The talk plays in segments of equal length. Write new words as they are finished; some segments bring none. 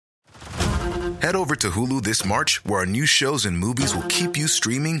Head over to Hulu this March, where our new shows and movies will keep you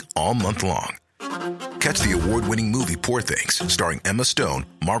streaming all month long. Catch the award-winning movie Poor Things, starring Emma Stone,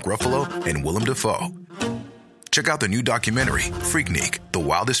 Mark Ruffalo, and Willem Dafoe. Check out the new documentary, Freaknik, The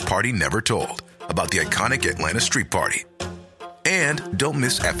Wildest Party Never Told, about the iconic Atlanta Street Party. And don't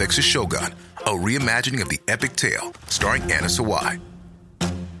miss FX's Shogun, a reimagining of the epic tale, starring Anna Sawai.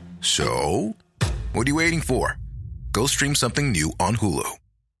 So, what are you waiting for? Go stream something new on Hulu.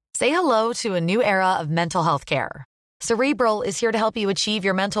 Say hello to a new era of mental health care. Cerebral is here to help you achieve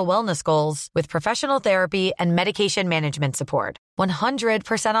your mental wellness goals with professional therapy and medication management support.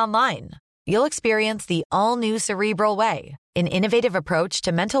 100% online. You'll experience the all-new Cerebral Way, an innovative approach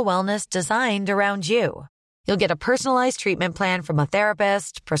to mental wellness designed around you. You'll get a personalized treatment plan from a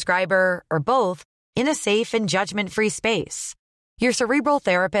therapist, prescriber, or both in a safe and judgment-free space. Your Cerebral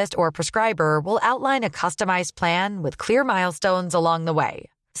therapist or prescriber will outline a customized plan with clear milestones along the way,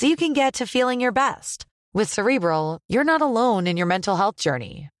 so you can get to feeling your best. With Cerebral, you're not alone in your mental health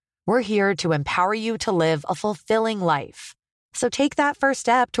journey. We're here to empower you to live a fulfilling life. So take that first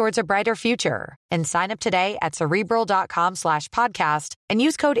step towards a brighter future and sign up today at Cerebral.com/podcast and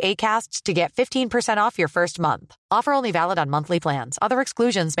use code ACAST to get 15% off your first month. Offer only valid on monthly plans. Other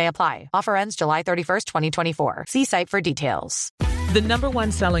exclusions may apply. Offer ends July 31st, 2024. See site for details. The number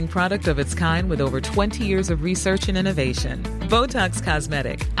one selling product of its kind with over 20 years of research and innovation. Botox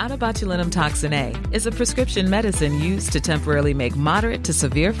Cosmetic, out of botulinum toxin A, is a prescription medicine used to temporarily make moderate to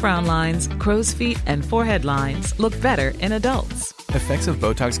severe frown lines, crow's feet, and forehead lines look better in adults. Effects of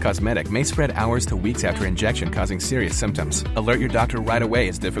Botox Cosmetic may spread hours to weeks after injection, causing serious symptoms. Alert your doctor right away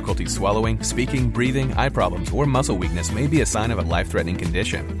as difficulty swallowing, speaking, breathing, eye problems, or muscle weakness may be a sign of a life-threatening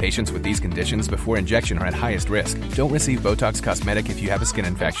condition. Patients with these conditions before injection are at highest risk. Don't receive Botox Cosmetic if you have a skin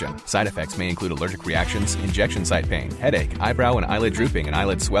infection. Side effects may include allergic reactions, injection site pain, headache, eyebrow and eyelid drooping, and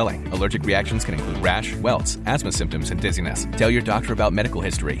eyelid swelling. Allergic reactions can include rash, welts, asthma symptoms, and dizziness. Tell your doctor about medical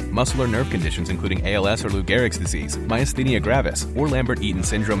history, muscle or nerve conditions including ALS or Lou Gehrig's disease, myasthenia gravis, or Lambert-Eaton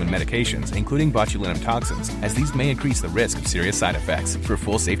syndrome, and medications, including botulinum toxins, as these may increase the risk of serious side effects. For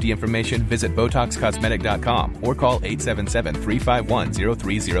full safety information, visit BotoxCosmetic.com or call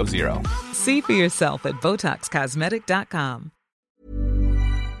 877-351-0300. See for yourself at BotoxCosmetic.com.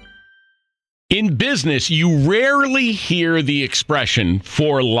 In business, you rarely hear the expression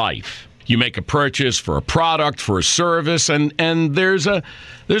 "for life." You make a purchase for a product, for a service, and there's a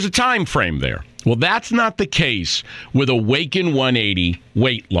time frame there. Well, that's not the case with Awaken 180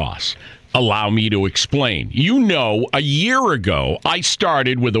 weight loss. Allow me to explain. You know, a year ago, I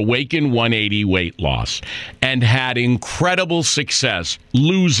started with Awaken 180 weight loss and had incredible success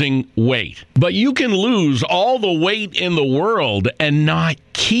losing weight. But you can lose all the weight in the world and not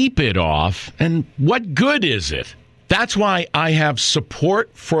keep it off. And what good is it? That's why I have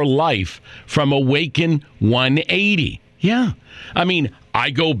support for life from Awaken 180. Yeah. I mean, I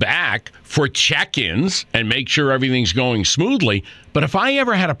go back for check-ins and make sure everything's going smoothly. But if I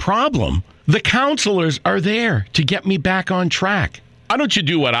ever had a problem, the counselors are there to get me back on track. Why don't you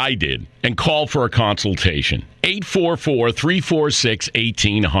do what I did and call for a consultation?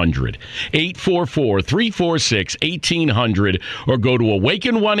 844-346-1800. 844-346-1800 or go to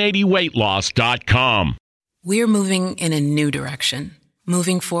awaken180weightloss.com. We're moving in a new direction,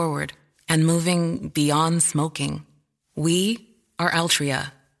 moving forward and moving beyond smoking. We are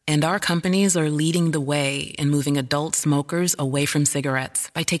Altria, and our companies are leading the way in moving adult smokers away from cigarettes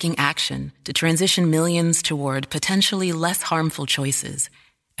by taking action to transition millions toward potentially less harmful choices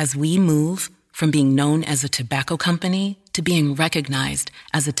as we move from being known as a tobacco company to being recognized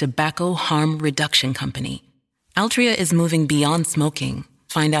as a tobacco harm reduction company. Altria is moving beyond smoking.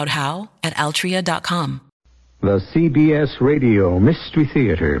 Find out how at altria.com. The CBS Radio Mystery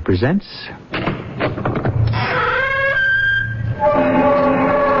Theater presents...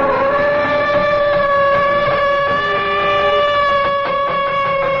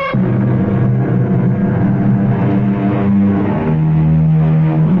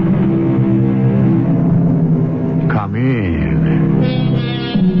 Come in.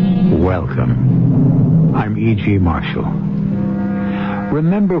 Welcome. I'm E.G. Marshall.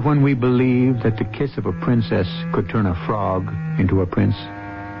 Remember when we believed that the kiss of a princess could turn a frog into a prince?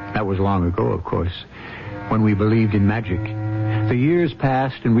 That was long ago, of course, when we believed in magic. The years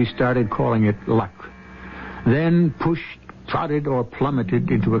passed and we started calling it luck. Then, pushed, prodded, or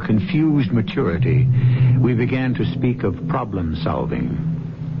plummeted into a confused maturity, we began to speak of problem solving.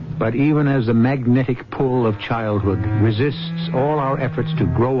 But even as the magnetic pull of childhood resists all our efforts to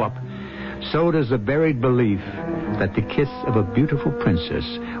grow up, so does the buried belief that the kiss of a beautiful princess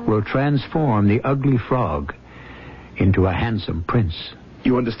will transform the ugly frog into a handsome prince.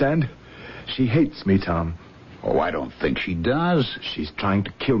 You understand? She hates me, Tom. Oh, I don't think she does. She's trying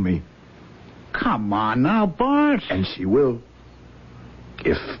to kill me. Come on now, Bart. And she will.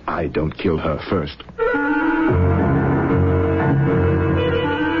 If I don't kill her first.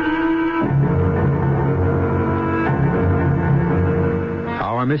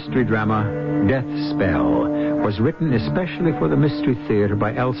 Our mystery drama, Death Spell, was written especially for the Mystery Theater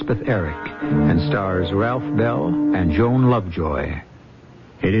by Elspeth Eric and stars Ralph Bell and Joan Lovejoy.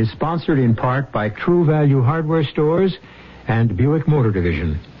 It is sponsored in part by True Value Hardware Stores and Buick Motor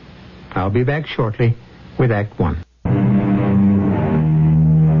Division. I'll be back shortly with Act One.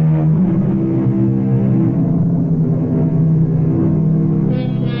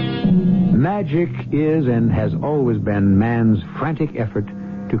 Magic is and has always been man's frantic effort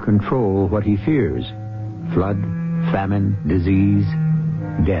to control what he fears. Flood, famine, disease,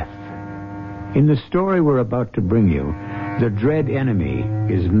 death. In the story we're about to bring you, the dread enemy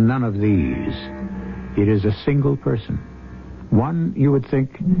is none of these. It is a single person. One, you would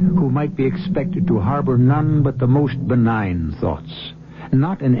think, who might be expected to harbor none but the most benign thoughts.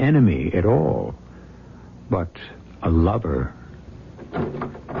 Not an enemy at all, but a lover.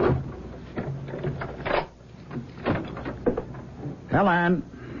 Helen,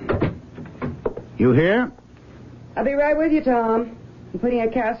 you here? I'll be right with you, Tom. I'm putting a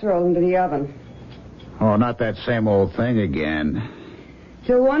casserole into the oven. Oh, not that same old thing again.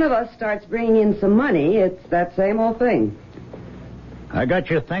 Till one of us starts bringing in some money, it's that same old thing. I got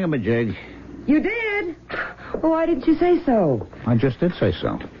your thingamajig. You did? Oh, why didn't you say so? I just did say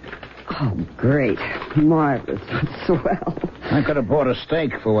so. Oh, great. Marvelous. Swell. I could have bought a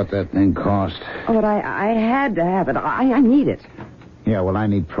steak for what that thing cost. Oh, but I had to have it. I need it. Yeah, well, I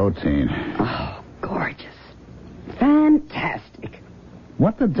need protein. Oh, gorgeous. Fantastic.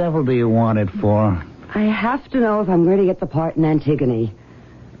 What the devil do you want it for? I have to know if I'm going to get the part in Antigone.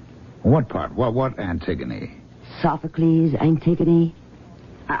 What part? What Antigone? Sophocles' Antigone.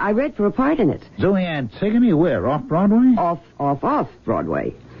 I read for a part in it. Doing Antigone where? Off Broadway? Off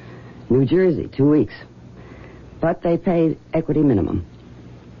Broadway. New Jersey, 2 weeks. But they paid equity minimum.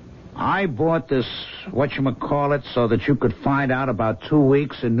 I bought this whatchamacallit so that you could find out about 2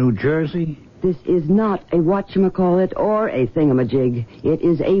 weeks in New Jersey? This is not a whatchamacallit or a thingamajig. It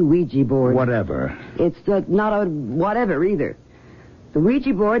is a Ouija board. Whatever. It's not a whatever either. The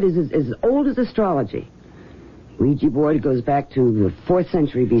Ouija board is as old as astrology. Ouija board goes back to the 4th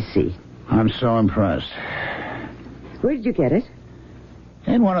century B.C. I'm so impressed. Where did you get it?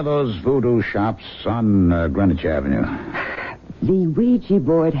 In one of those voodoo shops on Greenwich Avenue. The Ouija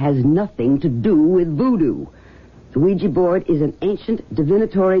board has nothing to do with voodoo. The Ouija board is an ancient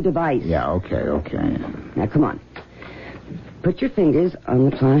divinatory device. Yeah, okay. Now, come on. Put your fingers on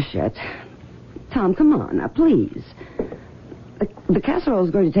the planchette. Tom, come on, now, please. The casserole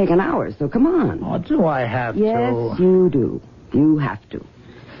is going to take an hour, so come on. Oh, do I have to? Yes, you do. You have to.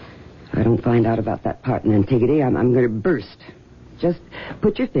 If I don't find out about that part in Antigone, I'm going to burst. Just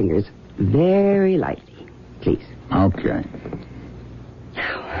put your fingers very lightly, please. Okay.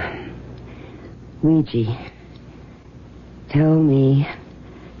 Now, Ouija, tell me,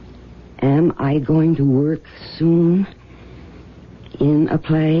 am I going to work soon in a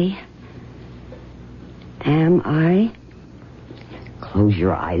play? Am I? Close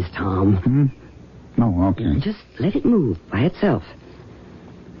your eyes, Tom. Oh, okay. Just let it move by itself.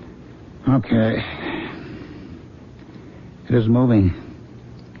 Okay. It is moving.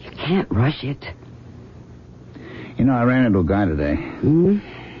 You can't rush it. You know, I ran into a guy today.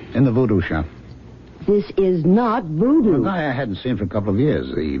 In the voodoo shop. This is not voodoo. A guy I hadn't seen for a couple of years,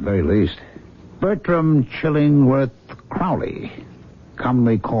 at the very least. Bertram Chillingworth Crowley,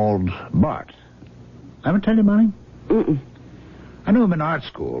 commonly called Bart. Ever tell you about him? Mm-mm. I knew him in art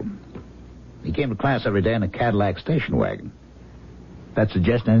school. He came to class every day in a Cadillac station wagon. That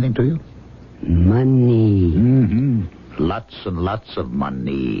suggest anything to you? Money. Mm-hmm. Lots and lots of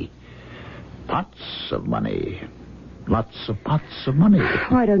money. Pots of money. Lots of pots of money.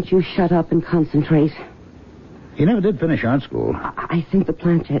 Why don't you shut up and concentrate? He never did finish art school. I think the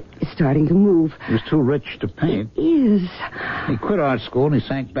planchette is starting to move. He was too rich to paint. It is. He quit art school and he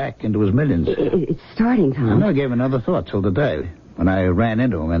sank back into his millions. It's starting, Tom. I never gave another thought till today when I ran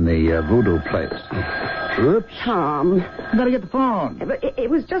into him in the voodoo place. Oops. Tom. I gotta get the phone. But it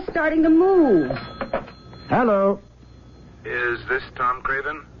was just starting to move. Hello. Is this Tom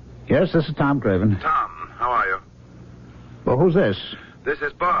Craven? Yes, this is Tom Craven. Tom, how are you? Well, who's this? This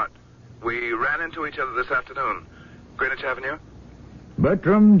is Bart. We ran into each other this afternoon. Greenwich Avenue?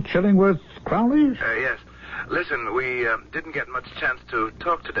 Bertram Chillingworth Crowley? Yes. Listen, we didn't get much chance to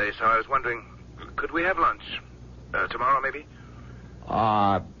talk today, so I was wondering, could we have lunch? Tomorrow, maybe?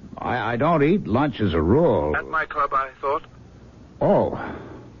 I don't eat lunch as a rule. At my club, I thought. Oh.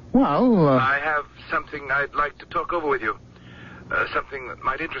 Well, I have something I'd like to talk over with you. Something that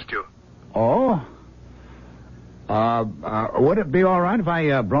might interest you. Oh? Would it be all right if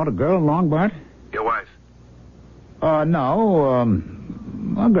I brought a girl along, Bart? Your wife? No,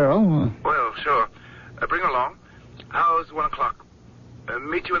 a girl. Well, sure. Bring her along. How's 1 o'clock?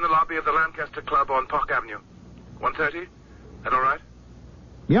 Meet you in the lobby of the Lancaster Club on Park Avenue. 1:30? That all right?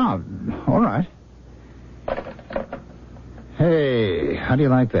 Yeah, all right. Hey, how do you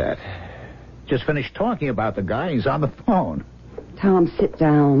like that? Just finished talking about the guy. He's on the phone. Tom, sit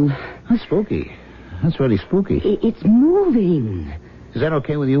down. That's spooky. That's really spooky. It's moving. Is that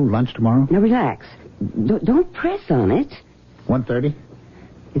okay with you? Lunch tomorrow? Now, relax. Don't press on it. 1:30?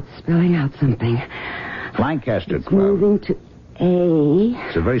 It's spelling out something. Lancaster It's Club. moving to A.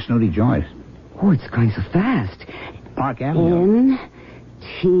 It's a very snooty joint. Oh, it's going so fast. Park Avenue.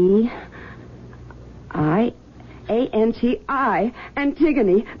 N-T-I-A-N-T-I.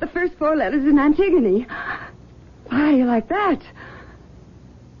 Antigone. The first 4 letters in Antigone. Why do you like that?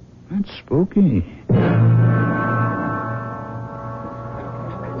 That's spooky.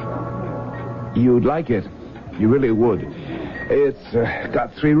 You'd like it. You really would. It's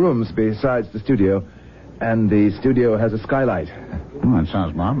got 3 rooms besides the studio, and the studio has a skylight. Oh, that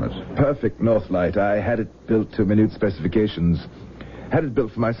sounds marvelous. Perfect north light. I had it built to minute specifications. Had it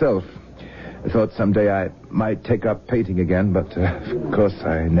built for myself. I thought someday I might take up painting again, but of course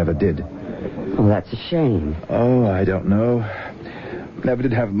I never did. Oh, that's a shame. Oh, I don't know. Never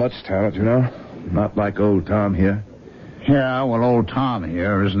did have much talent, you know. Not like old Tom here. Yeah, well, old Tom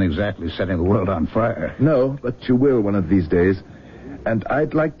here isn't exactly setting the world on fire. No, but you will one of these days. And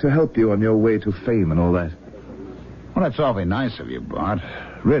I'd like to help you on your way to fame and all that. Well, that's awfully nice of you, Bart.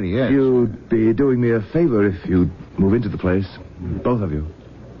 Really is. You'd be doing me a favor if you'd move into the place. Both of you.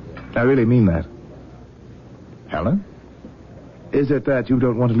 I really mean that. Helen? Is it that you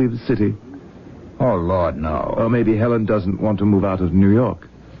don't want to leave the city? Oh, Lord, no. Or maybe Helen doesn't want to move out of New York.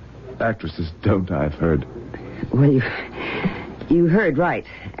 Actresses don't, I've heard. Well, you heard right.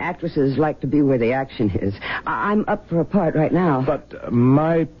 Actresses like to be where the action is. I'm up for a part right now. But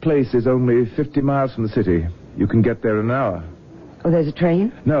my place is only 50 miles from the city. You can get there in an hour. Oh, there's a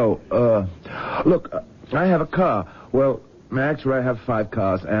train? No, look, I have a car. Well, actually, I have 5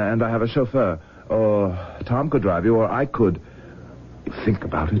 cars, and I have a chauffeur. Or Tom could drive you, or I could. Think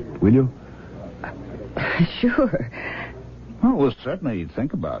about it, will you? Sure. Oh, well, certainly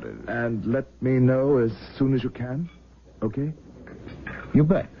think about it. And let me know as soon as you can, okay? You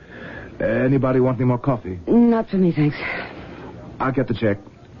bet. Anybody want any more coffee? Not for me, thanks. I'll get the check.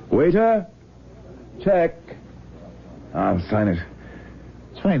 Waiter, check. I'll sign it.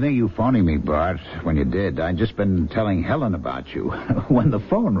 It's a funny thing you phoning me, Bart. When you did, I'd just been telling Helen about you when the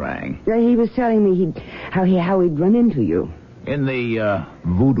phone rang. He was telling me how he'd run into you. In the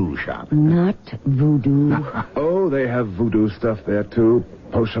voodoo shop. Not voodoo. Oh, they have voodoo stuff there, too.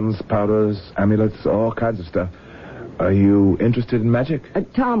 Potions, powders, amulets, all kinds of stuff. Are you interested in magic?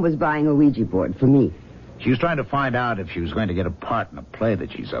 Tom was buying a Ouija board for me. She was trying to find out if she was going to get a part in a play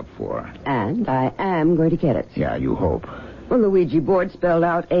that she's up for. And I am going to get it. Yeah, you hope. Well, the Ouija board spelled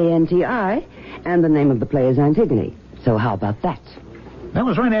out A-N-T-I, and the name of the play is Antigone. So how about that? That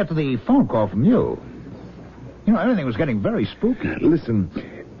was right after the phone call from you. You know, everything was getting very spooky. Listen,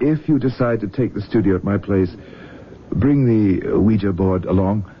 if you decide to take the studio at my place, bring the Ouija board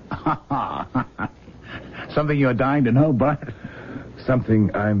along. Something you're dying to know, Bart?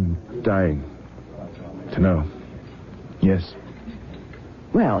 Something I'm dying to know. Yes.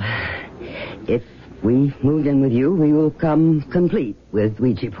 Well, if we moved in with you, we will come complete with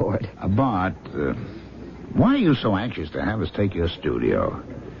Ouija board. Bart, why are you so anxious to have us take your studio?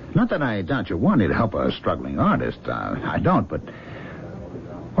 Not that I doubt you wanted to help a struggling artist. I don't, but...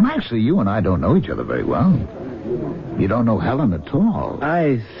 Well, actually, you and I don't know each other very well. You don't know Helen at all.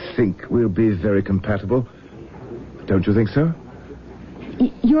 I think we'll be very compatible. Don't you think so?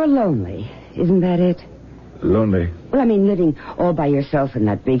 You're lonely, isn't that it? Lonely. Well, I mean, living all by yourself in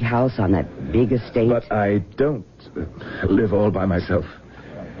that big house on that big estate. But I don't live all by myself.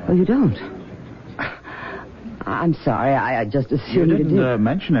 Oh, you don't? I'm sorry, I just assumed you didn't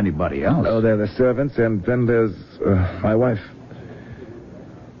mention anybody else. Oh, there are the servants, and then there's my wife.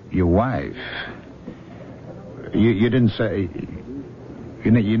 Your wife? You didn't say...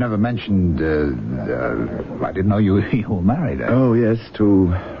 You never mentioned... I didn't know you were married. Oh, yes,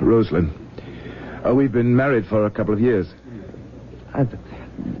 to Rosalind. We've been married for a couple of years.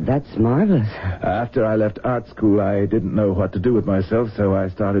 That's marvelous. After I left art school, I didn't know what to do with myself, so I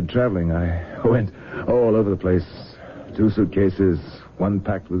started traveling. I went all over the place. 2 suitcases, One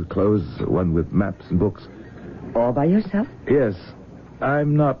packed with clothes, one with maps and books. All by yourself? Yes.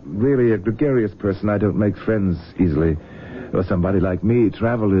 I'm not really a gregarious person. I don't make friends easily. For somebody like me,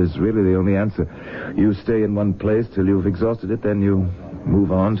 travel is really the only answer. You stay in one place till you've exhausted it, then you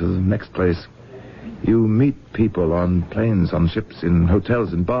move on to the next place. You meet people on planes, on ships, in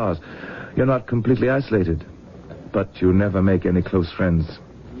hotels, in bars. You're not completely isolated, but you never make any close friends.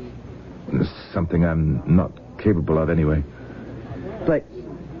 It's something I'm not capable of anyway. But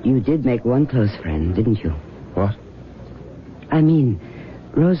you did make one close friend, didn't you? What? I mean,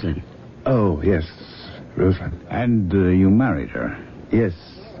 Rosalind. Oh, yes, Rosalind. And you married her? Yes,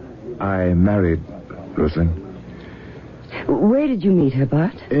 I married Rosalind. Where did you meet her,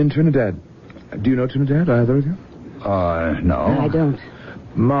 Bart? In Trinidad. Do you know Trinidad, either of you? No. I don't.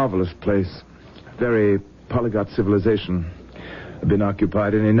 Marvelous place. Very polyglot civilization. Been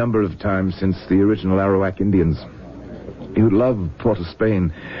occupied any number of times since the original Arawak Indians. You'd love Port of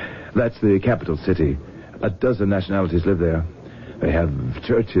Spain. That's the capital city. 12 nationalities live there. They have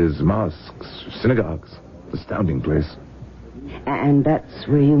churches, mosques, synagogues. Astounding place. And that's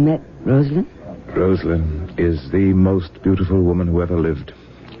where you met Rosalind? Rosalind is the most beautiful woman who ever lived.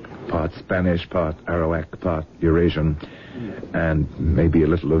 Part Spanish, part Arawak, part Eurasian, and maybe a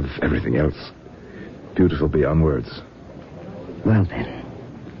little of everything else. Beautiful beyond words. Well, then,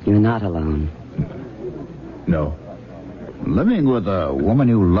 you're not alone. No. Living with a woman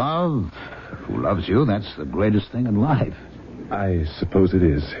you love, who loves you, that's the greatest thing in life. I suppose it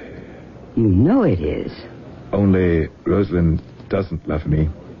is. You know it is. Only Rosalind doesn't love me.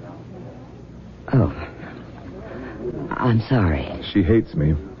 Oh. I'm sorry. She hates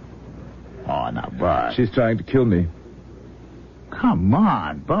me. Oh, now, Bart. She's trying to kill me. Come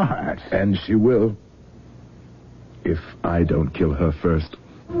on, Bart. And she will. If I don't kill her first.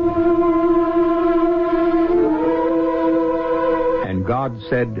 And God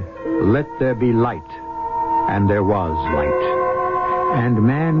said, "Let there be light." And there was light. And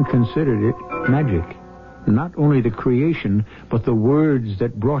man considered it magic. Not only the creation, but the words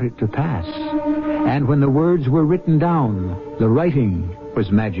that brought it to pass. And when the words were written down, the writing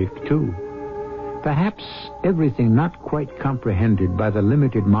was magic too. Perhaps everything not quite comprehended by the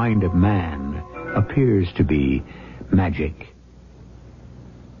limited mind of man appears to be magic.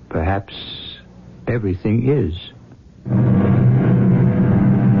 Perhaps everything is.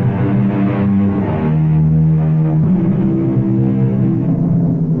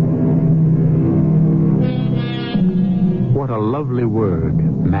 What a lovely word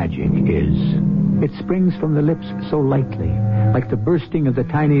magic is. It springs from the lips so lightly, like the bursting of the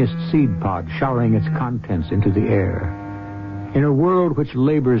tiniest seed pod showering its contents into the air. In a world which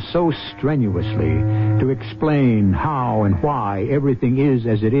labors so strenuously to explain how and why everything is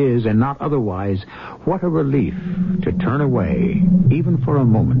as it is and not otherwise, what a relief to turn away, even for a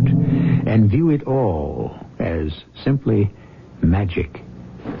moment, and view it all as simply magic.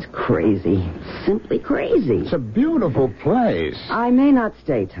 It's crazy. Simply crazy. It's a beautiful place. I may not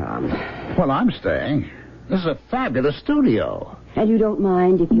stay, Tom. Well, I'm staying. This is a fabulous studio. And you don't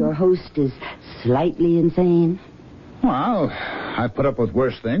mind if your host is slightly insane? Well, I've put up with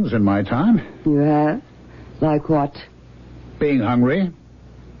worse things in my time. You have? Like what? Being hungry.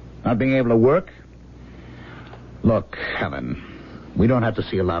 Not being able to work. Look, Helen, we don't have to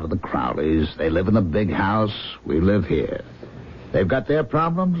see a lot of the Crowleys. They live in the big house. We live here. They've got their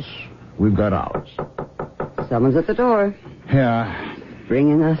problems. We've got ours. Someone's at the door. Yeah.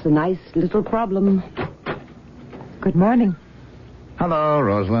 Bringing us a nice little problem. Good morning. Hello,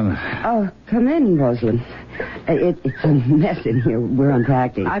 Rosalind. Oh, come in, Rosalind. It's a mess in here. We're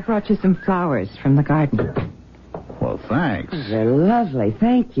unpacking. I brought you some flowers from the garden. Well, thanks. They're lovely.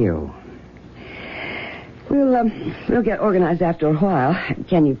 Thank you. We'll get organized after a while.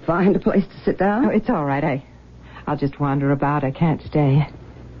 Can you find a place to sit down? Oh, it's all right. I'll just wander about. I can't stay.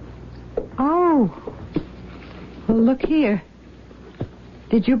 Oh. Well, look here.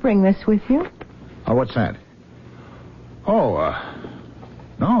 Did you bring this with you? Oh, what's that? Oh,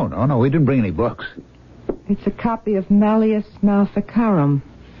 no, we didn't bring any books. It's a copy of Malleus Maleficarum,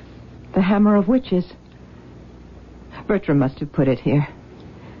 The Hammer of Witches. Bertram must have put it here.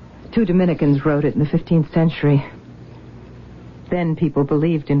 2 Dominicans wrote it in the 15th century. Then people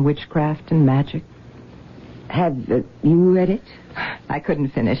believed in witchcraft and magic. Have you read it? I couldn't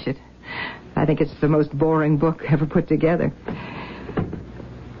finish it. I think it's the most boring book ever put together.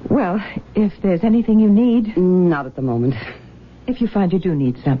 Well, if there's anything you need... Not at the moment. If you find you do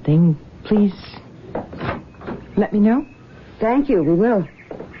need something, please let me know. Thank you, we will.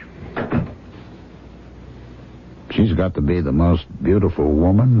 She's got to be the most beautiful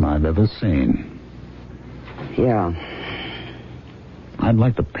woman I've ever seen. Yeah. I'd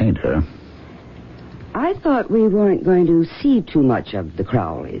like to paint her. I thought we weren't going to see too much of the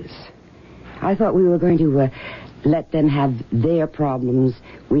Crowleys. I thought we were going to let them have their problems,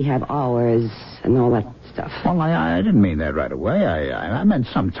 we have ours, and all that stuff. Well, I didn't mean that right away. I meant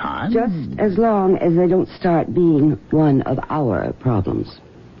sometime. Just as long as they don't start being one of our problems.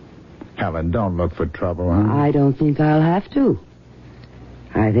 Helen, don't look for trouble, huh? I don't think I'll have to.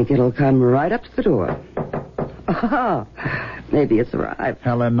 I think it'll come right up to the door. Oh, maybe it's arrived.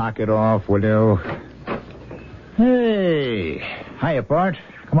 Helen, knock it off, will you? Hey. Hiya, Bart.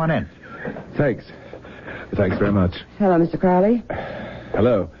 Come on in. Thanks. Thanks very much. Hello, Mr. Crowley.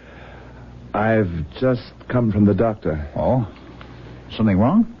 Hello. I've just come from the doctor. Oh? Something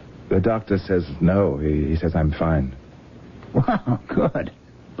wrong? The doctor says no. He says I'm fine. Well, good.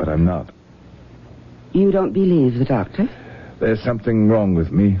 But I'm not. You don't believe the doctor? There's something wrong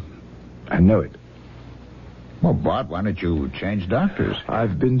with me. I know it. Well, Bart, why don't you change doctors?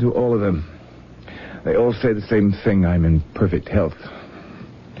 I've been to all of them. They all say the same thing. I'm in perfect health.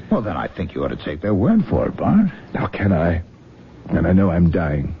 Well, then I think you ought to take their word for it, Bart. How can I? And I know I'm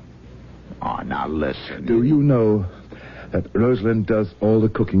dying. Oh, now listen. Do you know that Rosalind does all the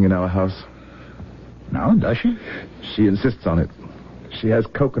cooking in our house? No, does she? She insists on it. She has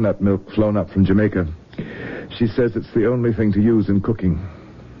coconut milk flown up from Jamaica. She says it's the only thing to use in cooking.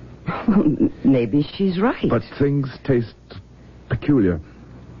 Well, maybe she's right. But things taste peculiar.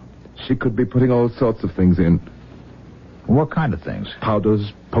 She could be putting all sorts of things in. What kind of things?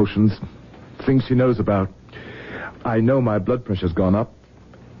 Powders, potions, things she knows about. I know my blood pressure's gone up,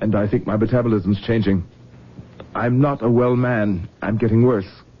 and I think my metabolism's changing. I'm not a well man. I'm getting worse.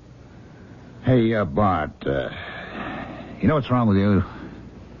 Hey, Bart, you know what's wrong with you?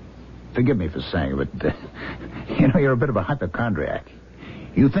 Forgive me for saying it, but, you're a bit of a hypochondriac.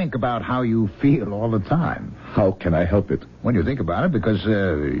 You think about how you feel all the time. How can I help it? When you think about it, because,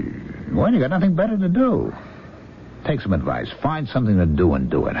 you got nothing better to do. Take some advice. Find something to do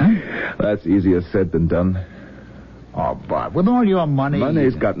and do it, huh? That's easier said than done. Oh, Bart, with all your money...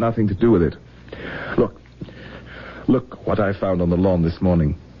 Money's got nothing to do with it. Look what I found on the lawn this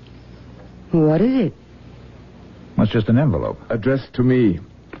morning. What is it? Well, it's just an envelope. Addressed to me.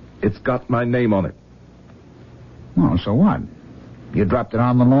 It's got my name on it. Well, so what? You dropped it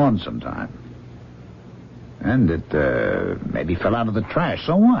on the lawn sometime. And it, maybe fell out of the trash.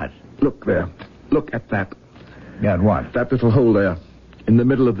 So what? Look there. Look at that. Yeah, what? That little hole there. In the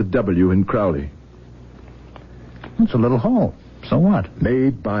middle of the W in Crowley. It's a little hole. So what?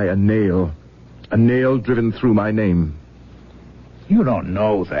 Made by a nail. A nail driven through my name. You don't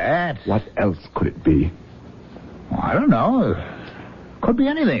know that. What else could it be? Well, I don't know. Could be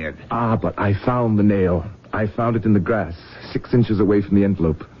anything. But I found the nail. I found it in the grass, 6 inches away from the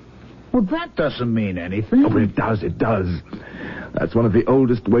envelope. Well, that doesn't mean anything. Oh, but it does. That's one of the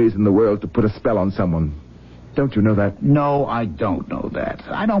oldest ways in the world to put a spell on someone. Don't you know that? No, I don't know that.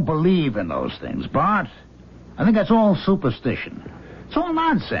 I don't believe in those things, Bart. I think that's all superstition. It's all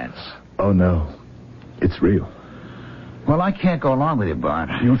nonsense. Oh, no. It's real. Well, I can't go along with you, Bart.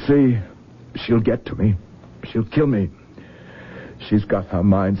 You'll see. She'll get to me. She'll kill me. She's got her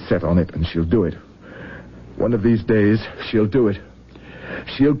mind set on it, and she'll do it. One of these days, she'll do it.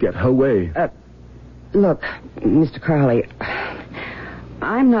 She'll get her way. Look, Mr. Crowley,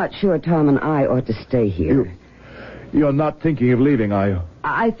 I'm not sure Tom and I ought to stay here. You're not thinking of leaving, are you?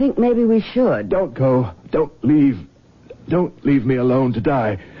 I think maybe we should. Don't go. Don't leave. Don't leave me alone to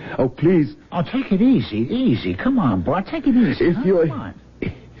die. Oh, please. Oh, take it easy. Easy. Come on, Bart. Take it easy.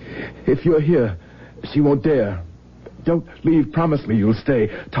 If you're here, she won't dare. Don't leave. Promise me you'll stay.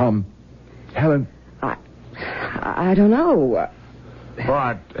 Tom. Helen. I don't know.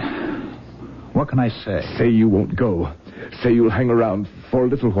 Bart, what can I say? Say you won't go. Say you'll hang around for a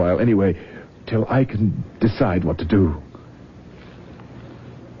little while anyway, till I can decide what to do.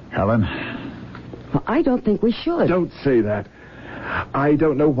 Helen? Well, I don't think we should. Don't say that. I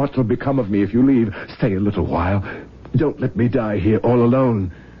don't know what will become of me if you leave. Stay a little while. Don't let me die here all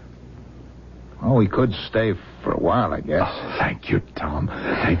alone. Oh, we could stay for a while, I guess. Oh, thank you, Tom.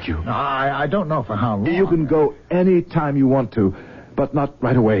 Thank you. No, I don't know for how long. You can go any time you want to, but not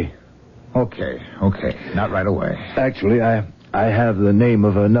right away. Okay. Not right away. Actually, I have the name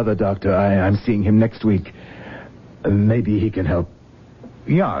of another doctor. I'm seeing him next week. Maybe he can help.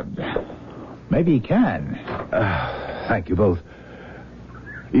 Yeah, maybe he can. Thank you both.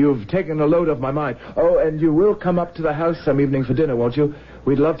 You've taken a load off my mind. Oh, and you will come up to the house some evening for dinner, won't you?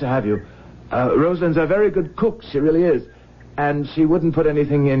 We'd love to have you. Rosalind's a very good cook. She really is. And she wouldn't put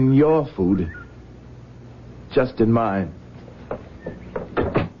anything in your food. Just in mine.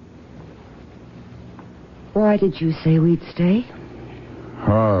 Why did you say we'd stay?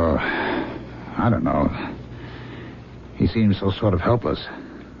 Oh, I don't know. He seems so sort of helpless.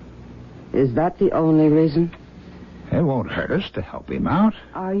 Is that the only reason? It won't hurt us to help him out.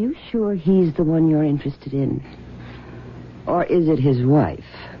 Are you sure he's the one you're interested in? Or is it his wife?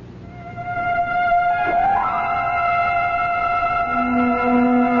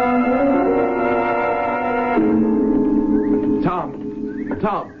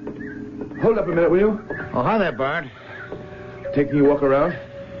 Tom, hold up a minute, will you? Oh, hi there, Bart. Taking you walk around?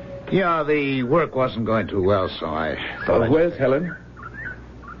 Yeah, the work wasn't going too well, so I thought where's Helen?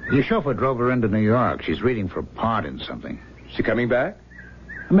 Your chauffeur drove her into New York. She's reading for a part in something. She coming back?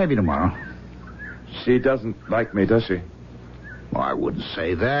 Maybe tomorrow. She doesn't like me, does she? Well, I wouldn't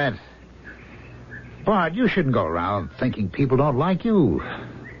say that. Bart, you shouldn't go around thinking people don't like you.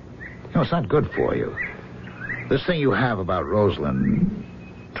 You know, it's not good for you. This thing you have about Rosalind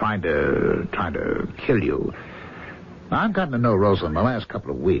trying to kill you. I've gotten to know Rosalind the last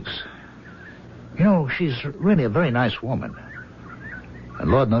couple of weeks. You know, she's really a very nice woman. And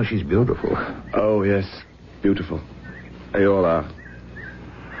Lord knows she's beautiful. Oh, yes. Beautiful. They all are.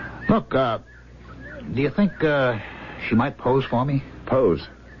 Look, do you think she might pose for me? Pose?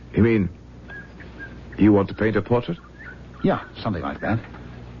 You mean you want to paint a portrait? Yeah, something like that.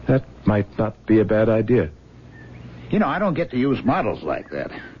 That might not be a bad idea. You know, I don't get to use models like that.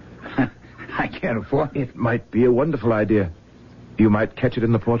 I can't afford it. It might be a wonderful idea. You might catch it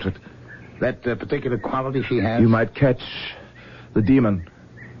in the portrait. That particular quality she has? You might catch the demon.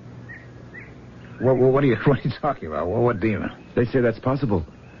 What are you talking about? What demon? They say that's possible.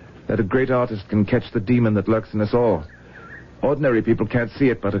 That a great artist can catch the demon that lurks in us all. Ordinary people can't see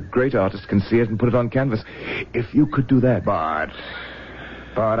it, but a great artist can see it and put it on canvas. If you could do that...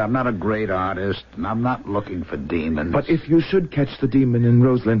 But I'm not a great artist, and I'm not looking for demons. But if you should catch the demon in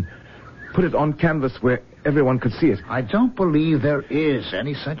Rosalind, put it on canvas where everyone could see it. I don't believe there is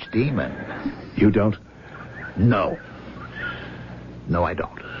any such demon. You don't? No. No, I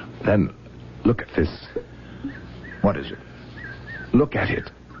don't. Then look at this. What is it? Look at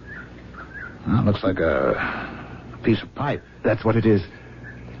it. Well, it looks like a piece of pipe. That's what it is.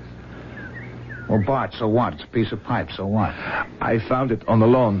 Well, Bart, so what? It's a piece of pipe, so what? I found it on the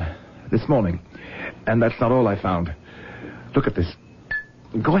lawn this morning. And that's not all I found. Look at this.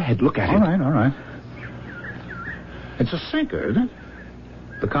 Go ahead, look at it. All right. It's a sinker, isn't it?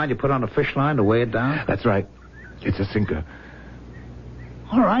 The kind you put on a fish line to weigh it down? That's right. It's a sinker.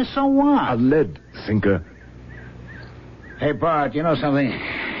 All right, so what? A lead sinker. Hey, Bart, you know something?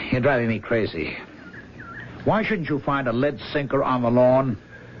 You're driving me crazy. Why shouldn't you find a lead sinker on the lawn?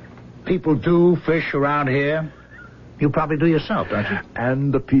 People do fish around here. You probably do yourself, don't you?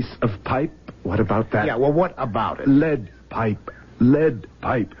 And the piece of pipe? What about that? Yeah, well, what about it? Lead pipe. Lead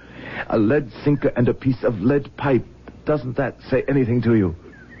pipe. A lead sinker and a piece of lead pipe. Doesn't that say anything to you?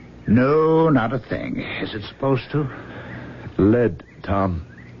 No, not a thing. Is it supposed to? Lead, Tom,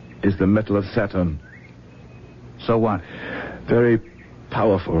 is the metal of Saturn. So what? Very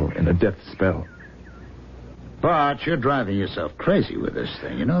powerful in a death spell. But you're driving yourself crazy with this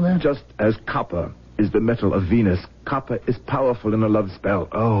thing, you know that? Just as copper is the metal of Venus, copper is powerful in a love spell.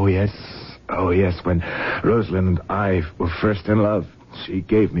 Oh, yes. Oh, yes. When Rosalind and I were first in love, she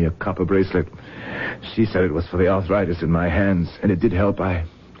gave me a copper bracelet. She said it was for the arthritis in my hands, and it did help, I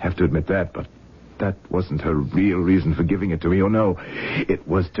have to admit that, but that wasn't her real reason for giving it to me. Oh, no. It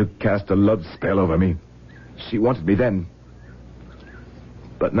was to cast a love spell over me. She wanted me then.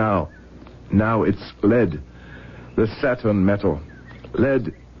 But now it's lead. The Saturn metal.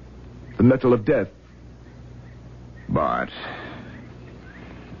 Lead. The metal of death. Bart,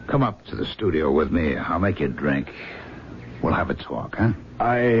 come up to the studio with me. I'll make you a drink. We'll have a talk, huh?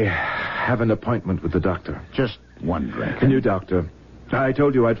 I have an appointment with the doctor. Just one drink. A new doctor. I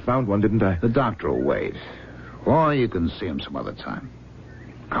told you I'd found one, didn't I? The doctor will wait. Or you can see him some other time.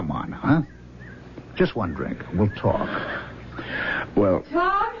 Come on, huh? Just one drink. We'll talk. Well...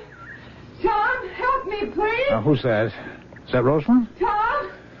 Tom, help me, please. Who's that? Is that Rosalind?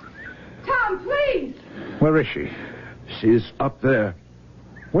 Tom, please. Where is she? She's up there.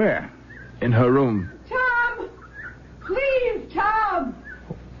 Where? In her room. Tom! Please, Tom!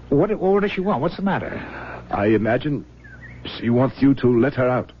 What does she want? What's the matter? I imagine she wants you to let her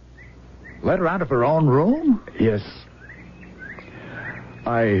out. Let her out of her own room? Yes.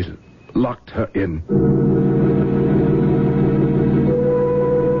 I locked her in.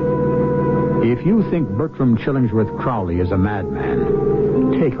 If you think Bertram Chillingsworth Crowley is a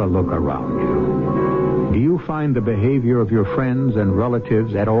madman, take a look around you. Do you find the behavior of your friends and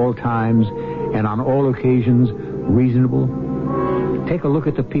relatives at all times and on all occasions reasonable? Take a look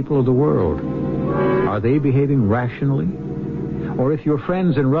at the people of the world. Are they behaving rationally? or if your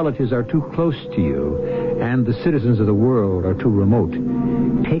friends and relatives are too close to you and the citizens of the world are too remote,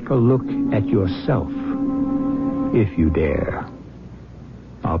 take a look at yourself, if you dare.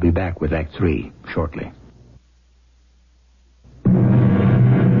 I'll be back with Act 3 shortly.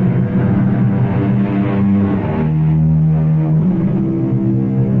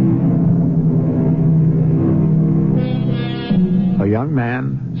 A young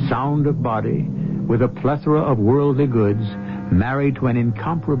man, sound of body, with a plethora of worldly goods, married to an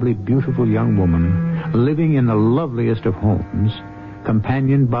incomparably beautiful young woman, living in the loveliest of homes,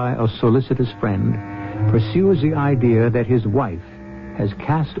 companioned by a solicitous friend, pursues the idea that his wife has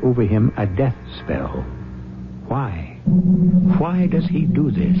cast over him a death spell. Why? Why does he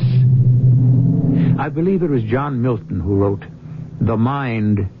do this? I believe it was John Milton who wrote, "The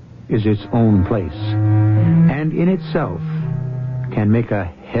mind is its own place, and in itself can make a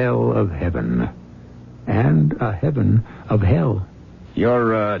hell of heaven, and a heaven of hell."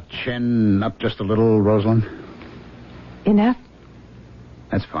 Your chin up just a little, Rosalind? Enough?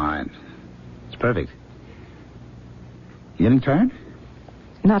 That's fine. It's perfect. You getting tired?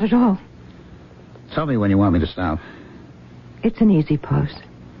 Not at all. Tell me when you want me to stop. It's an easy pose.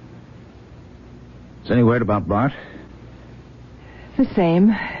 Is any word about Bart? The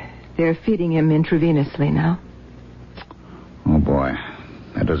same. They're feeding him intravenously now. Oh, boy.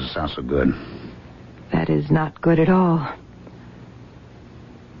 That doesn't sound so good. That is not good at all.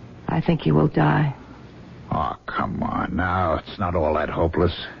 I think he will die. Oh, come on now. It's not all that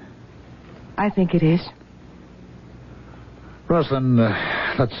hopeless. I think it is. Rosalind,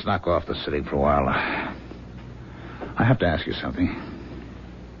 let's knock off the sitting for a while. I have to ask you something.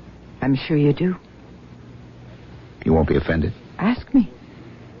 I'm sure you do. You won't be offended? Ask me.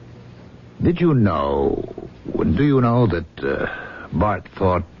 Do you know that Bart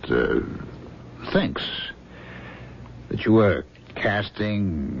thinks that you were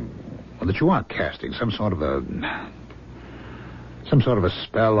casting, or that you are casting some sort of a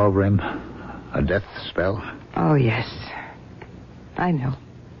spell over him? A death spell? Oh, yes. I know.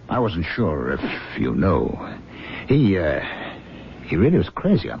 I wasn't sure if you knew. He really was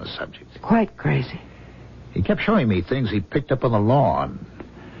crazy on the subject. Quite crazy. He kept showing me things he picked up on the lawn.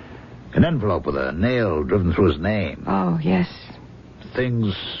 An envelope with a nail driven through his name. Oh, yes.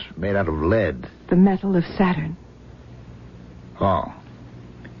 Things made out of lead. The metal of Saturn. Oh.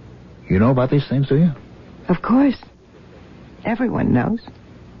 You know about these things, do you? Of course. Everyone knows.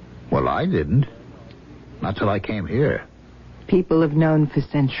 Well, I didn't. Not till I came here. People have known for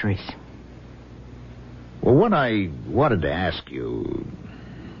centuries. Well, what I wanted to ask you...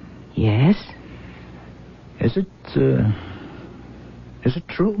 Yes? Is it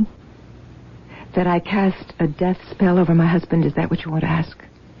true? That I cast a death spell over my husband, is that what you want to ask?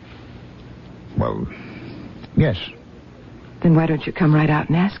 Well, yes. Then why don't you come right out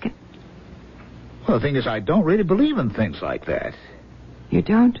and ask it? Well, the thing is, I don't really believe in things like that. You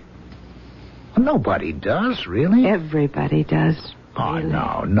don't? Well, nobody does, really. Everybody does. Oh, really.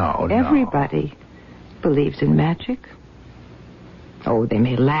 No. Everybody believes in magic. Oh, they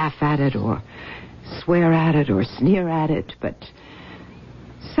may laugh at it or swear at it or sneer at it, but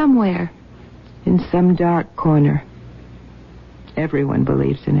somewhere in some dark corner, everyone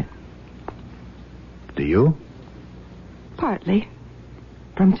believes in it. Do you? Partly.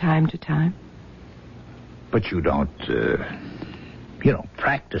 From time to time. But you don't,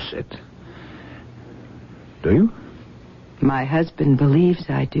 practice it. Do you? My husband believes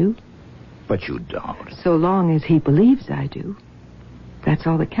I do. But you don't. So long as he believes I do, that's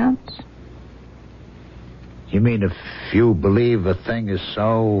all that counts. You mean if you believe a thing is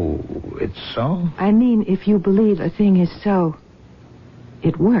so, it's so? I mean if you believe a thing is so,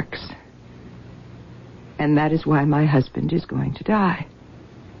 it works. And that is why my husband is going to die.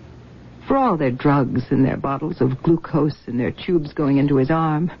 For all their drugs and their bottles of glucose and their tubes going into his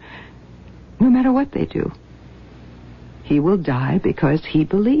arm, no matter what they do, he will die because he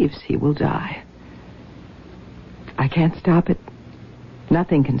believes he will die. I can't stop it.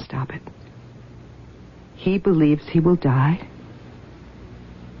 Nothing can stop it. He believes he will die,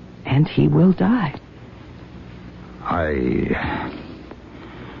 and he will die. I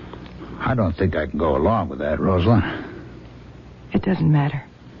don't think I can go along with that, Rosalind. It doesn't matter.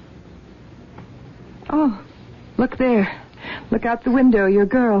 Oh, look there. Look out the window, your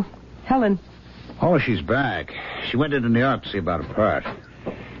girl, Helen. Oh, she's back. She went into New York to see about a part.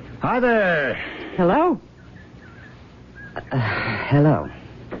 Hi there. Hello. Hello.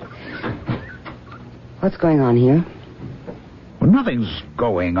 What's going on here? Well, nothing's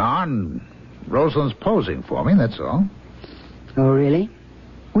going on. Rosalind's posing for me, that's all. Oh, really?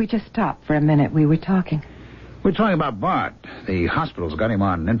 We just stopped for a minute. We were talking. We're talking about Bart. The hospital's got him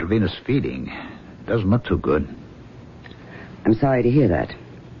on intravenous feeding. Doesn't look too good. I'm sorry to hear that.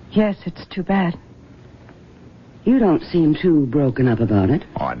 Yes, it's too bad. You don't seem too broken up about it.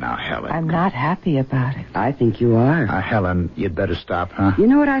 Oh, now, Helen. I'm not happy about it. I think you are. Helen, you'd better stop, huh? You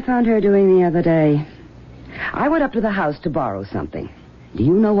know what I found her doing the other day? I went up to the house to borrow something. Do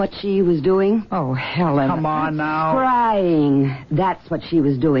you know what she was doing? Oh, Helen. Come on now. Scrying. That's what she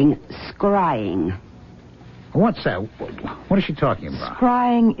was doing. Scrying. What's that? What is she talking about?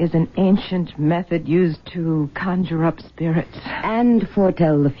 Scrying is an ancient method used to conjure up spirits. And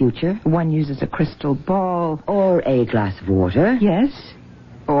foretell the future. One uses a crystal ball. Or a glass of water. Yes.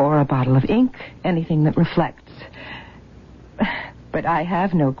 Or a bottle of ink. Anything that reflects. But I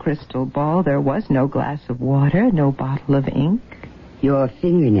have no crystal ball. There was no glass of water, no bottle of ink. Your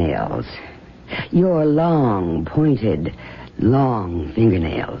fingernails. Your long, pointed, long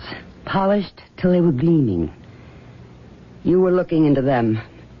fingernails. Polished till they were gleaming. You were looking into them.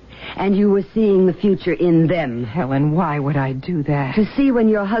 And you were seeing the future in them. Helen, why would I do that? To see when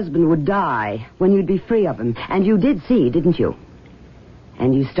your husband would die, when you'd be free of him. And you did see, didn't you?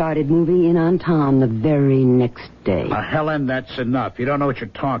 And you started moving in on Tom the very next day. Helen, that's enough. You don't know what you're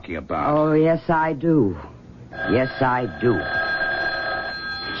talking about. Oh, yes, I do. Yes, I do.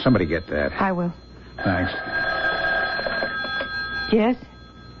 Somebody get that. I will. Thanks. Yes?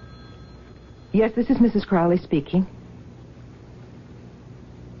 Yes, this is Mrs. Crowley speaking.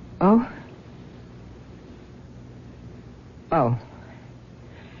 Oh? Oh.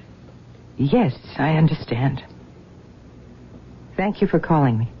 Yes, I understand. Thank you for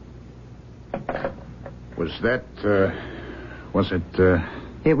calling me. Was that, was it,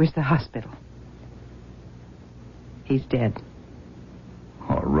 It was the hospital. He's dead.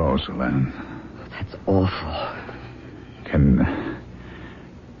 Oh, Rosalind. That's awful. Can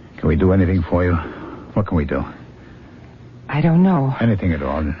we do anything for you? What can we do? I don't know. Anything at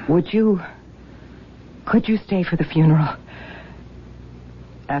all. Could you stay for the funeral?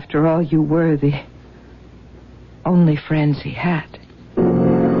 After all, you were the only friends he had.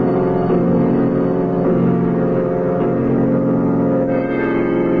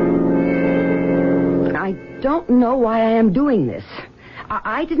 I don't know why I am doing this.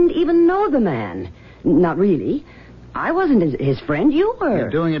 I didn't even know the man. Not really. I wasn't his friend. You were. You're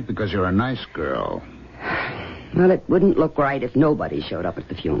doing it because you're a nice girl. Well, it wouldn't look right if nobody showed up at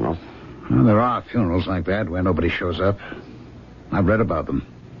the funeral. Well, there are funerals like that where nobody shows up. I've read about them.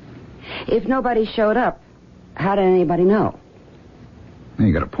 If nobody showed up, how did anybody know?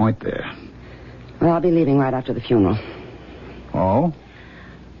 You got a point there. Well, I'll be leaving right after the funeral. Oh?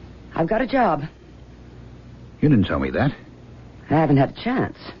 I've got a job. You didn't tell me that. I haven't had a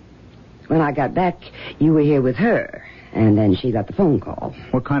chance. When I got back, you were here with her, and then she got the phone call.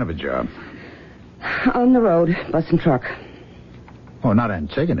 What kind of a job? On the road, bus and truck. Oh, not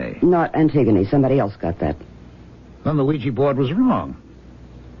Antigone. Not Antigone. Somebody else got that. Then the Ouija board was wrong.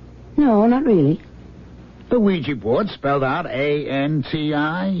 No, not really. The Ouija board spelled out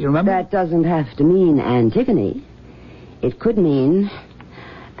A-N-T-I, you remember? That doesn't have to mean Antigone. It could mean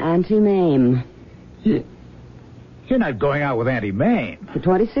Auntie Mame. You're not going out with Auntie Mame. For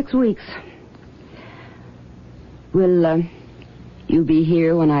 26 weeks. Will you be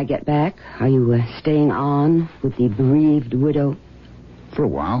here when I get back? Are you staying on with the bereaved widow? For a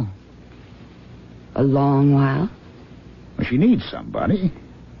while. A long while? Well, she needs somebody.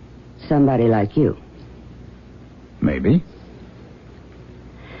 Somebody like you. Maybe.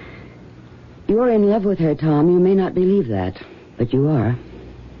 You're in love with her, Tom. You may not believe that, but you are.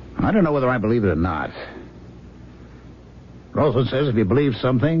 I don't know whether I believe it or not. Rosalind says if you believe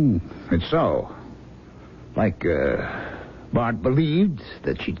something, it's so. Like, Bart believed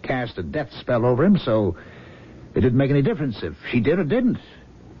that she'd cast a death spell over him, so it didn't make any difference if she did or didn't.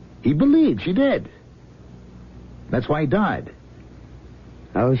 He believed she did. That's why he died.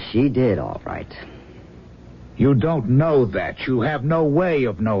 Oh, she did, all right. You don't know that. You have no way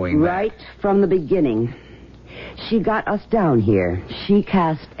of knowing that. Right from the beginning. She got us down here. She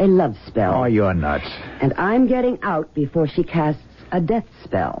cast a love spell. Oh, you're nuts. And I'm getting out before she casts a death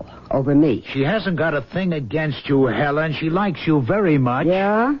spell over me. She hasn't got a thing against you, Helen. She likes you very much.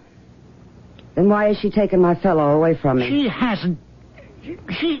 Yeah? Then why is she taking my fellow away from me? She hasn't.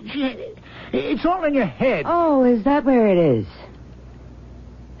 It's all in your head. Oh, is that where it is?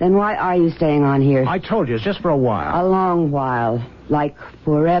 Then why are you staying on here? I told you, it's just for a while. A long while. Like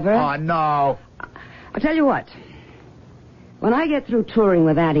forever? Oh, no. I'll tell you what. When I get through touring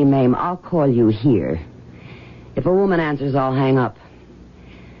with Auntie Mame, I'll call you here. If a woman answers, I'll hang up.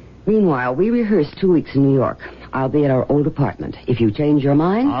 Meanwhile, we rehearse 2 weeks in New York. I'll be at our old apartment. If you change your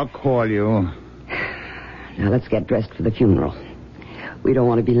mind... I'll call you. Now, let's get dressed for the funeral. We don't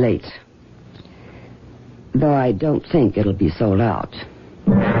want to be late. Though I don't think it'll be sold out.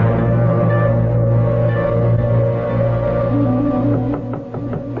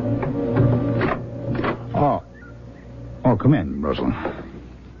 Oh, come in, Rosalind.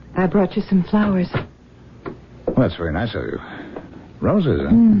 I brought you some flowers. Well, that's very nice of you. Roses,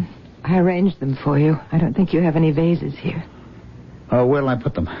 huh? I arranged them for you. I don't think you have any vases here. Oh, where'll I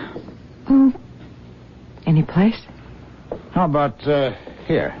put them? Oh, any place? How about,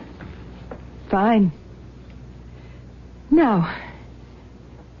 here? Fine. Now,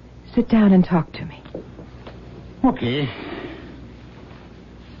 sit down and talk to me. Okay.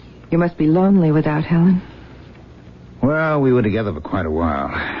 You must be lonely without Helen. Well, we were together for quite a while.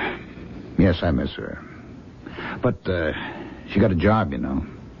 Yes, I miss her. But, she got a job, you know.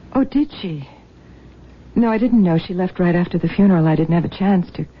 Oh, did she? No, I didn't know. She left right after the funeral. I didn't have a chance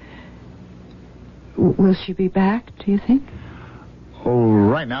to. Will she be back, do you think? Oh,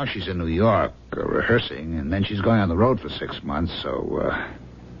 right now she's in New York, rehearsing, and then she's going on the road for 6 months, so,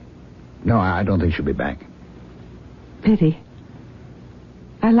 no, I don't think she'll be back. Pity.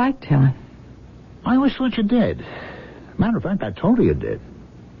 I liked Helen. I always thought you did. Matter of fact, I told her you did.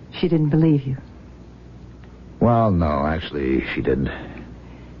 She didn't believe you. Well, no, actually, she didn't.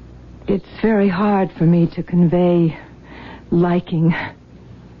 It's very hard for me to convey liking.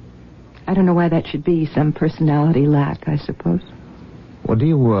 I don't know why that should be. Some personality lack, I suppose. Well, do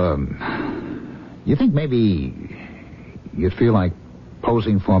you think maybe you'd feel like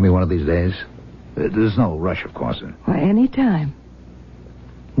posing for me one of these days? There's no rush, of course. Well, any time.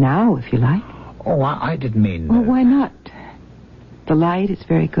 Now, if you like. Oh, I didn't mean... Well, why not? The light is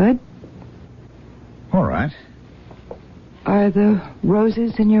very good. All right. Are the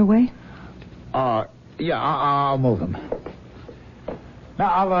roses in your way? Yeah, I'll move them.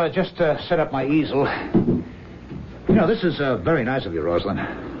 Now, I'll just set up my easel. You know, this is very nice of you, Rosalind.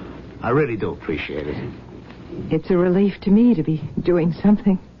 I really do appreciate it. It's a relief to me to be doing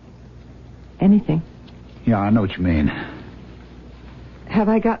something. Anything. Yeah, I know what you mean. Have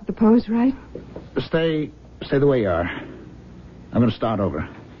I got the pose right? Stay the way you are. I'm going to start over.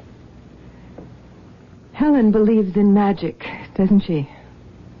 Helen believes in magic, doesn't she?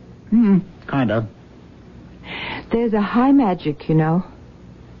 Kind of. There's a high magic, you know.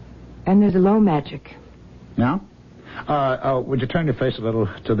 And there's a low magic. Now? Would you turn your face a little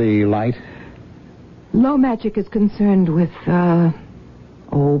to the light? Low magic is concerned with,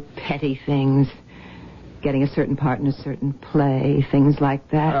 petty things. Getting a certain part in a certain play, things like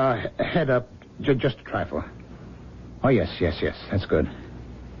that. Head up, just a trifle. Oh, yes, that's good.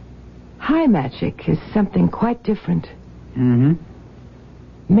 High magic is something quite different. Mm-hmm.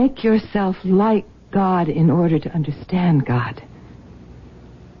 Make yourself like God in order to understand God.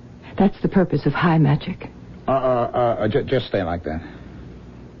 That's the purpose of high magic. Just stay like that.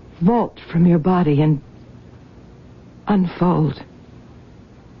 Vault from your body and unfold.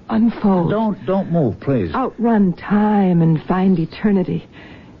 Unfold. Don't move, please. Outrun time and find eternity.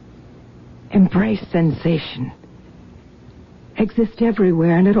 Embrace sensation. Exist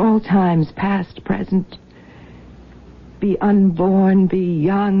everywhere and at all times, past, present. Be unborn, be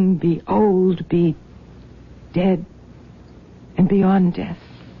young, be old, be dead, and beyond death.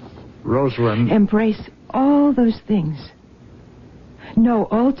 Rosalind. Embrace all those things. Know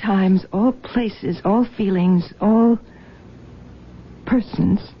all times, all places, all feelings, all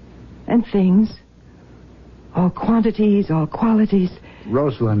persons and things, all quantities, all qualities.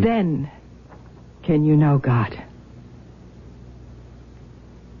 Rosalind. Then can you know God.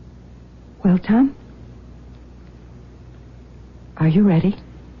 Well, Tom? Are you ready?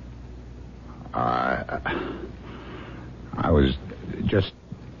 I was just...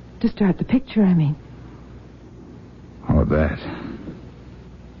 To start the picture, I mean. Oh, that.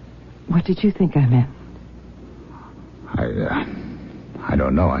 What did you think I meant? I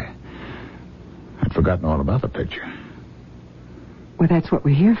don't know. I'd forgotten all about the picture. Well, that's what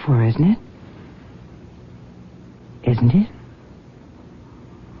we're here for, isn't it? Isn't it?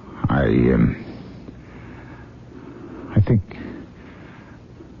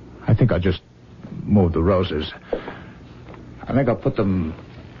 I think I'll just move the roses. I think I'll put them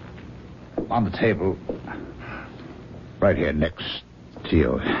on the table right here next to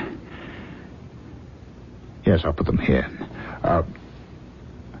you. Yes, I'll put them here.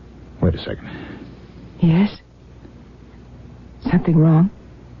 Wait a second. Yes? Something wrong?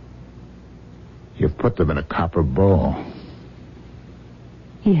 You put them in a copper bowl.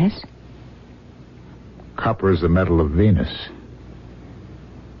 Yes. Copper is the metal of Venus.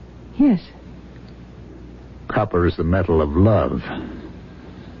 Yes. Copper is the metal of love.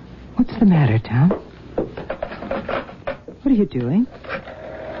 What's the matter, Tom? What are you doing?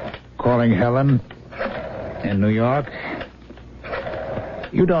 Calling Helen in New York.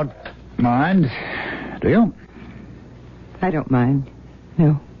 You don't mind, do you? I don't mind.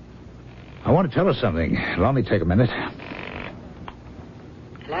 No. I want to tell her something. It'll only take a minute.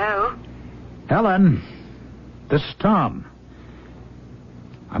 Hello? Helen, this is Tom.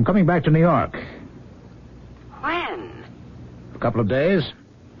 I'm coming back to New York. When? A couple of days.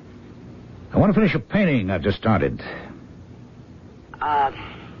 I want to finish a painting I've just started.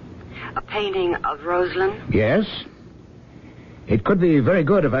 A painting of Rosalind? Yes. It could be very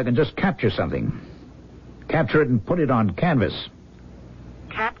good if I can just capture something. Capture it and put it on canvas.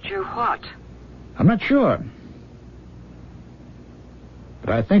 Capture what? I'm not sure.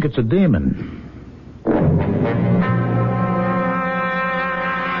 But I think it's a demon.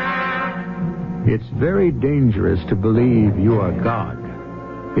 It's very dangerous to believe you are God.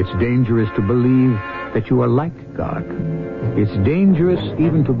 It's dangerous to believe that you are like God. It's dangerous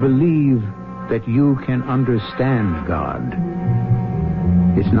even to believe that you can understand God.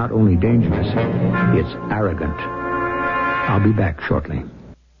 It's not only dangerous, it's arrogant. I'll be back shortly.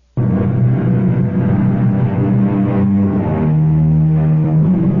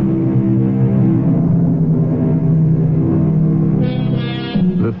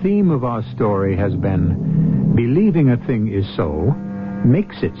 The theme of our story has been believing a thing is so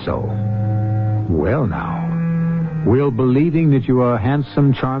makes it so. Well now, will believing that you are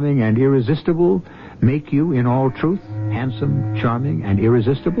handsome, charming, and irresistible make you, in all truth, handsome, charming, and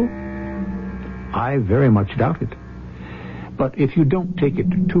irresistible? I very much doubt it. But if you don't take it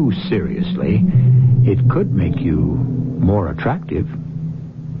too seriously, it could make you more attractive.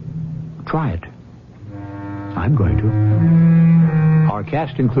 Try it. I'm going to. Our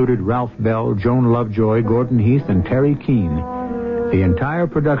cast included Ralph Bell, Joan Lovejoy, Gordon Heath, and Terry Keane. The entire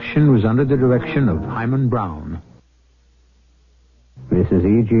production was under the direction of Hyman Brown. This is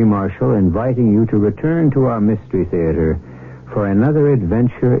E.G. Marshall inviting you to return to our Mystery Theater for another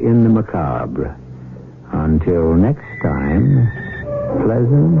adventure in the macabre. Until next time,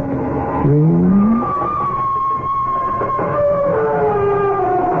 pleasant dreams.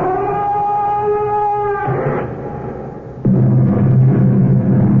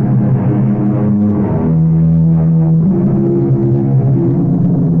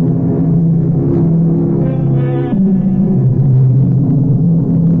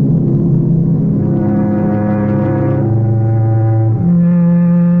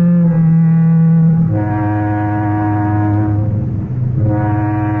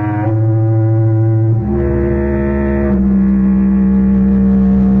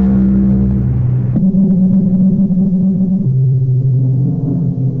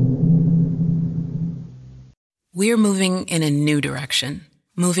 We're moving in a new direction,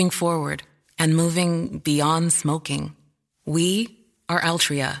 moving forward, and moving beyond smoking. We are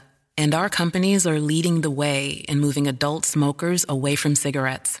Altria, and our companies are leading the way in moving adult smokers away from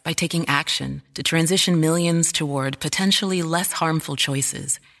cigarettes by taking action to transition millions toward potentially less harmful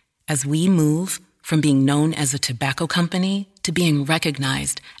choices as we move from being known as a tobacco company to being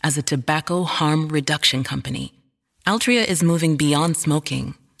recognized as a tobacco harm reduction company. Altria is moving beyond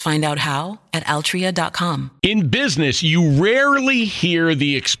smoking. Find out how at altria.com. In business, you rarely hear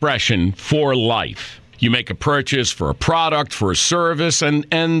the expression for life. You make a purchase for a product, for a service, and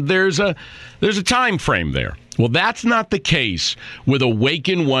there's a time frame there. Well, that's not the case with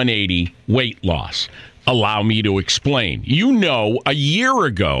Awaken 180 weight loss. Allow me to explain. You know, a year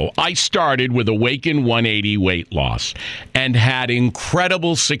ago, I started with Awaken 180 weight loss and had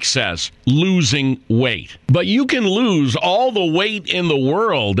incredible success losing weight. But you can lose all the weight in the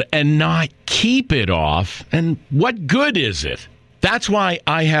world and not keep it off. And what good is it? That's why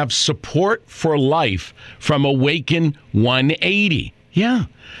I have support for life from Awaken 180. Yeah.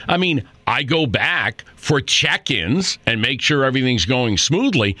 I mean, I go back for check-ins and make sure everything's going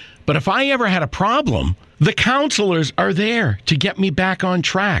smoothly. But if I ever had a problem, the counselors are there to get me back on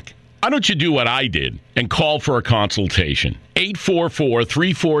track. Why don't you do what I did and call for a consultation?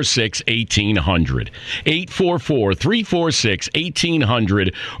 844-346-1800.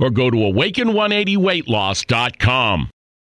 844-346-1800 or go to awaken180weightloss.com.